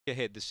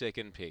Ahead the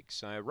second pick.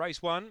 So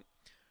race 1,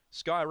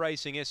 Sky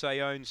Racing SA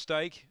owned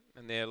stake,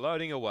 and they're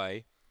loading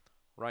away.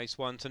 Race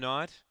 1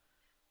 tonight.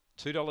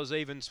 $2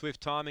 even,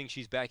 Swift Timing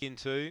she's back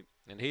into.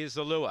 And here's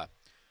the lure.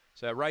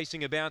 So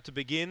racing about to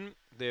begin.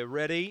 They're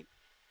ready.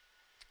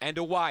 And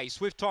away.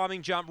 Swift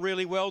Timing jumped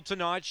really well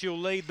tonight. She'll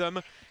lead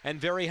them,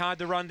 and very hard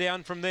to run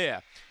down from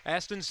there.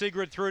 Aston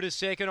Sigrid through to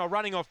second, or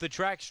running off the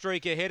track,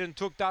 streak ahead, and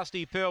took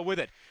Dusty Pearl with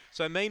it.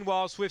 So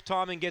meanwhile, Swift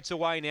Timing gets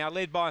away now,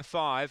 led by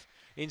 5.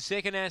 In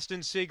second,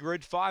 Aston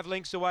Sigrid, 5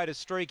 lengths away to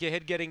streak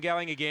ahead, getting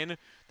going again.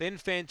 Then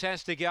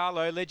Fantastic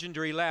Arlo,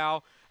 Legendary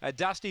Lau,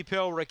 Dusty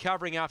Pearl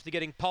recovering after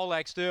getting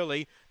poleaxed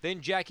early.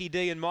 Then Jackie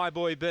D and My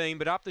Boy Beam,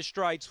 but up the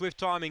straight, Swift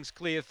Timing's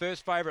clear.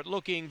 First favourite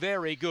looking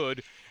very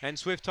good, and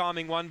Swift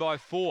Timing won by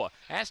 4.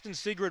 Aston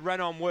Sigrid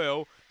ran on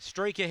well,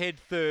 streak ahead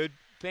third.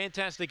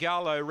 Fantastic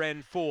Arlo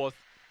ran fourth.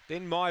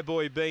 Then My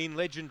Boy Bean,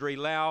 Legendary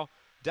Lau,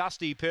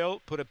 Dusty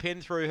Pearl put a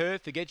pen through her,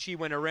 forget she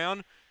went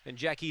around, and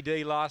Jackie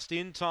D last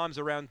in, times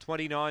around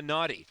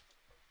 29.90.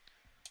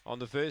 On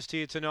the first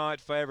here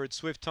tonight, favourite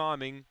Swift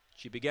Timing,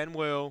 she began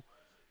well.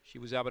 She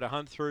was able to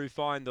hunt through,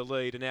 find the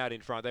lead, and out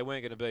in front. They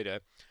weren't going to beat her.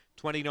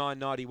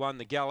 29.91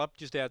 the gallop,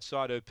 just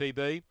outside her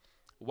PB.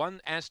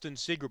 One Aston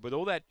Sigrid, with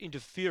all that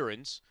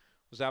interference,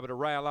 was able to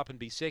rail up and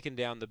be second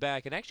down the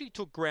back, and actually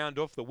took ground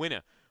off the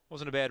winner.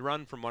 Wasn't a bad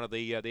run from one of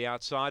the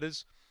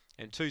outsiders.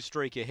 And 2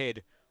 streak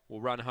ahead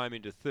will run home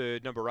into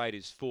third. Number 8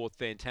 is fourth,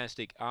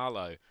 Fantastic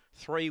Arlo.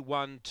 3,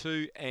 1,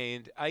 2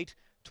 and 8.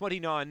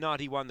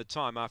 29.91 the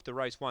time after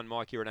race 1,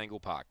 Mike, here at Angle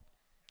Park.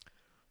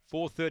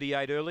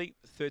 4:38 early,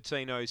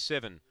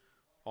 13:07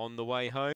 on the way home.